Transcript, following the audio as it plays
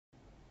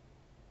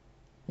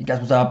Hey guys,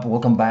 what's up?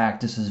 Welcome back.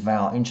 This is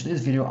Val. In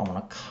today's video, I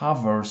want to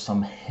cover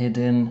some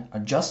hidden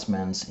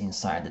adjustments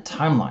inside the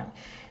timeline.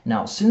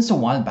 Now, since a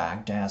while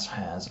back, DAZ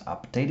has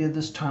updated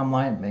this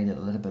timeline, made it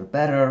a little bit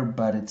better,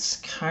 but it's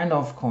kind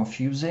of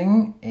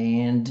confusing.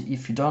 And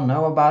if you don't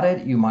know about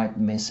it, you might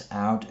miss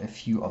out a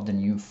few of the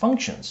new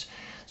functions.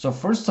 So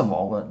first of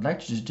all, what I'd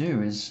like you to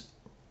do is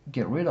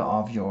get rid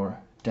of your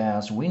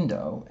DAZ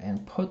window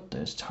and put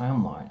this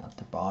timeline at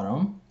the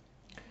bottom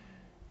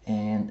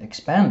and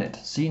expand it.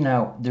 See,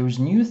 now there's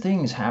new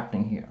things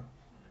happening here.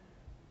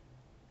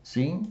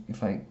 See,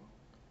 if I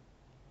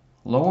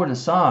lower the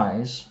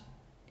size,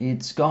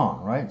 it's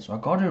gone, right? So I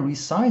got to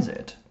resize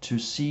it to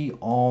see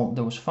all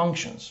those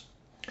functions.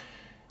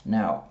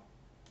 Now,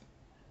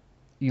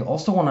 you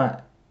also want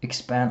to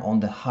expand on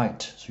the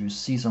height, so you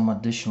see some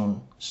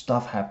additional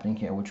stuff happening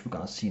here, which we're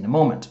going to see in a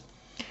moment.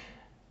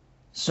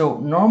 So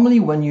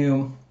normally when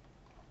you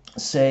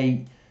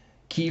say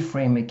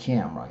keyframe a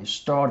camera, you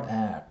start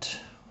at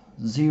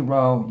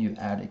 0, you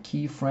add a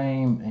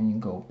keyframe, and you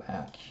go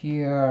back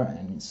here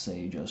and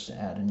say just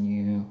add a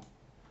new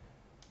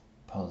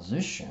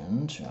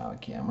position to our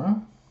camera.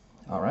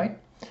 All right,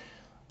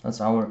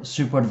 that's our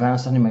super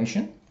advanced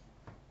animation.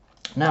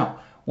 Now,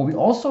 what we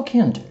also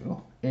can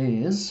do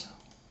is,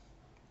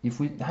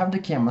 if we have the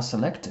camera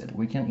selected,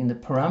 we can, in the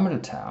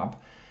parameter tab,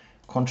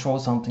 control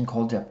something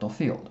called depth of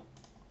field.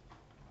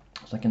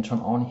 So I can turn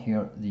on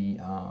here the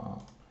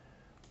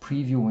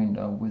preview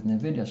window with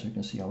NVIDIA so you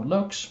can see how it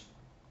looks.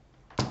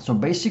 So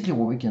basically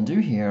what we can do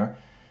here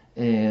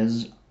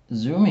is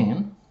zoom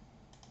in.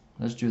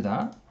 Let's do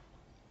that.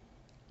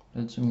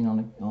 Let's zoom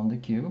in on the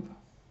cube,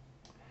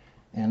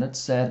 and let's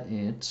set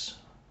its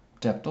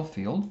depth of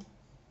field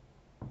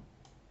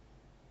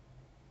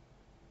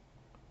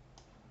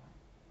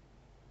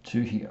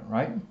to here,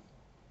 right?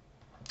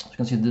 So you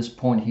can see this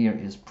point here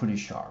is pretty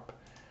sharp.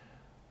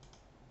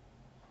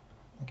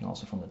 You can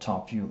also from the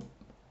top view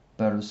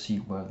better see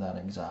where that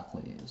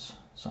exactly is,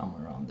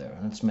 somewhere around there.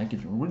 And let's make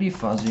it really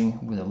fuzzy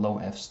with a low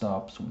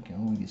f-stop so we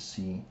can really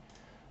see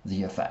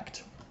the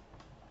effect.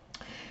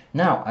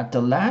 Now at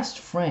the last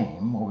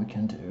frame, what we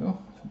can do,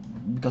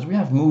 because we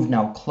have moved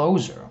now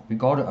closer, we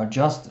got to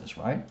adjust this,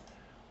 right?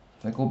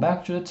 If I go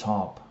back to the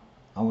top,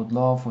 I would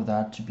love for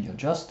that to be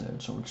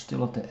adjusted so it's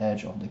still at the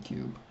edge of the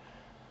cube.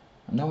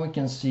 And then we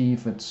can see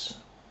if it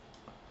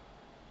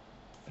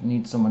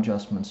needs some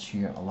adjustments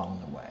here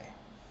along the way.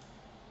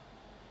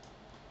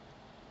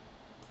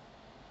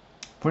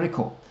 Pretty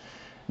cool.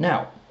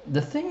 Now, the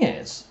thing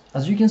is,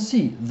 as you can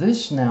see,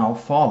 this now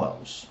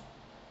follows.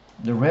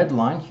 The red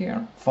line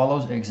here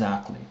follows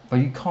exactly,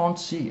 but you can't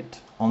see it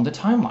on the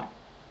timeline,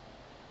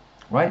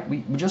 right?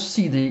 We just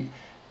see the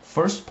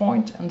first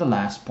point and the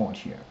last point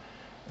here.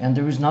 And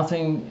there is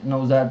nothing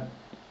that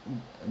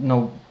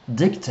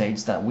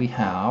dictates that we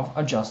have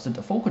adjusted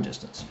the focal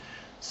distance.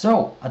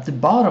 So at the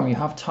bottom, you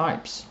have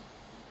types.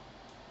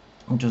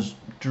 I'll just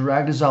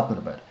drag this up a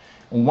little bit.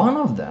 One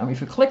of them, if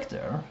you click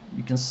there,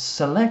 you can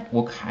select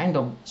what kind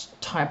of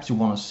types you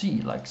want to see,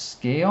 like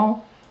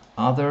scale,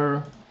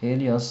 other,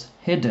 alias,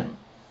 hidden.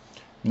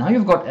 Now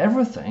you've got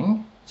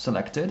everything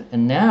selected,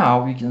 and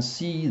now you can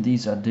see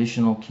these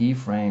additional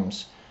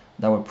keyframes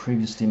that were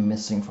previously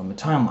missing from the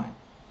timeline.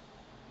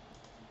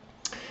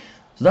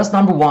 So that's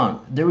number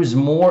one. There is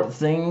more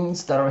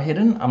things that are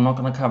hidden. I'm not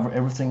going to cover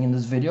everything in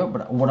this video,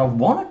 but what I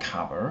want to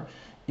cover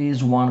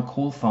is one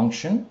cool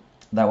function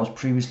that was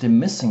previously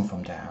missing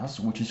from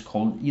DAZ, which is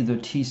called either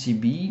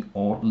Tcb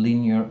or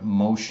Linear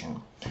Motion.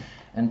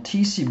 And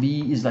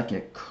Tcb is like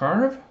a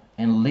curve,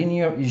 and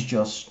linear is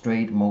just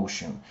straight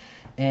motion.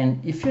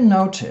 And if you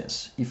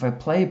notice, if I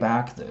play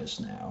back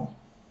this now,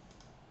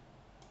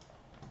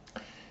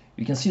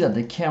 you can see that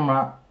the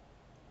camera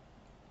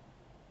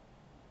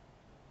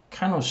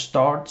kind of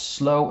starts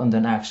slow and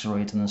then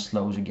accelerates and then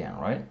slows again,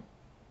 right?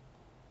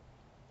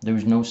 There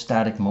is no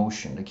static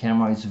motion. The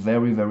camera is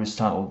very, very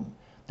subtle.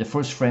 The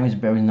first frame is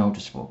very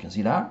noticeable. Can you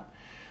see that?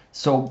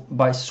 So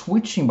by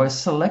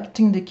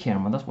selecting the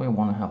camera, that's why I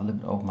want to have a little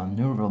bit of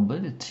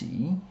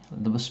maneuverability, a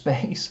little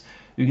space.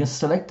 You can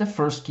select the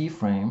first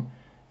keyframe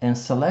and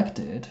select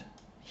it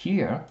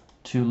here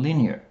to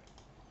linear.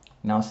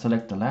 Now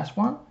select the last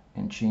one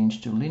and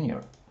change to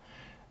linear.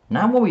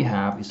 Now what we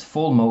have is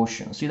full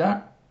motion. See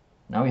that?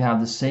 Now we have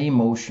the same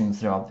motion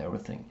throughout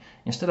everything.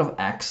 Instead of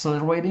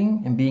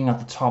accelerating and being at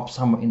the top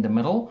somewhere in the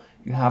middle,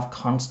 you have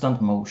constant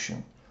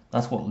motion.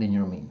 That's what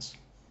linear means.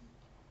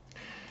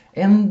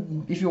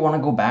 And if you want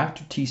to go back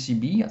to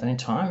Tcb at any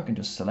time, you can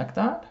just select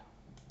that.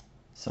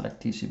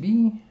 Select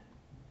Tcb.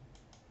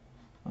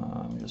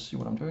 Just see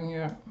what I'm doing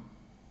here.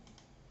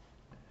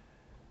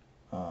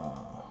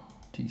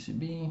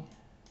 Tcb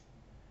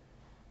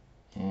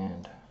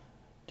and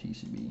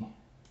Tcb.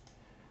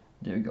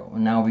 There you go.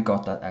 And now we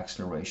got that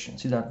acceleration.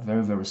 See that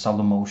very, very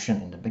subtle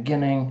motion in the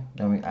beginning.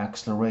 Then we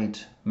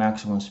accelerate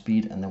maximum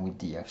speed, and then we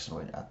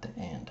decelerate at the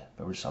end.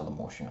 Very subtle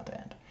motion at the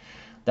end.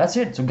 That's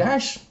it. So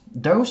guys,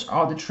 those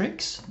are the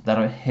tricks that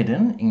are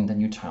hidden in the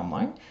new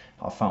timeline.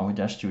 Have fun with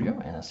DAZ Studio,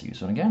 and I'll see you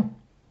soon again.